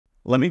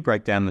Let me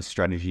break down the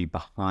strategy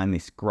behind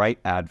this great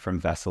ad from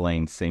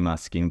Vaseline See My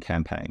Skin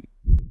campaign.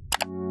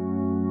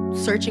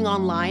 Searching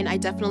online, I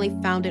definitely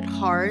found it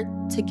hard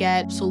to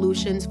get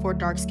solutions for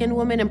dark-skinned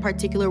women, in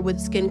particular with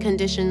skin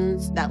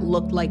conditions that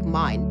looked like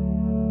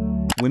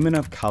mine. Women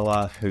of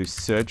color who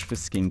search for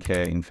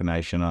skincare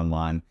information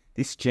online.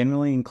 This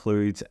generally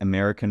includes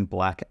American,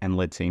 Black, and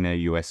Latina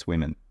US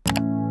women.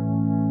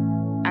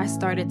 I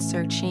started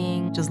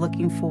searching, just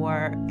looking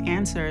for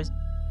answers.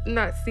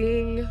 Not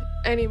seeing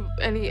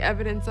any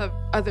evidence of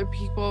other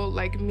people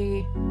like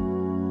me.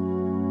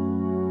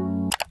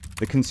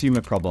 The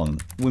consumer problem.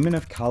 Women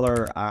of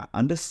color are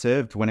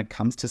underserved when it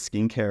comes to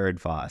skincare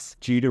advice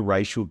due to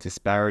racial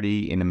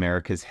disparity in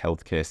America's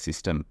healthcare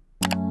system.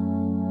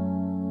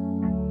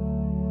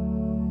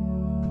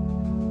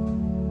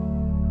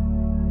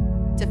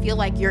 To feel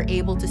like you're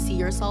able to see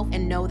yourself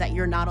and know that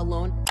you're not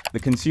alone. The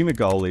consumer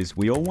goal is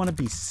we all want to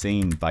be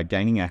seen by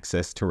gaining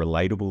access to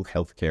relatable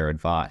healthcare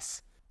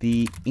advice.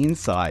 The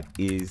insight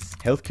is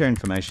healthcare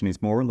information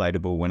is more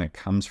relatable when it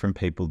comes from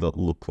people that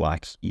look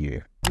like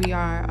you. We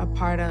are a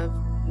part of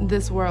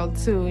this world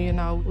too, you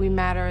know, we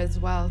matter as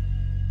well.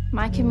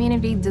 My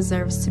community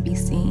deserves to be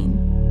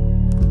seen.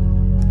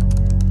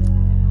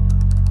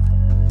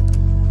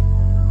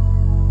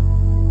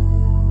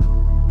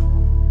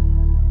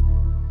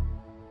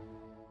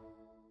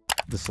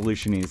 The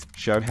solution is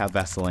show how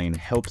Vaseline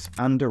helps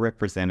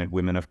underrepresented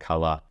women of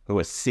color who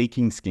are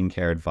seeking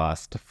skincare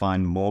advice to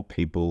find more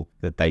people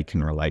that they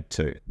can relate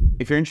to.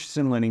 If you're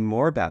interested in learning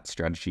more about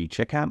strategy,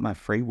 check out my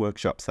free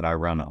workshops that I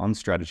run on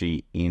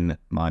strategy in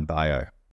my bio.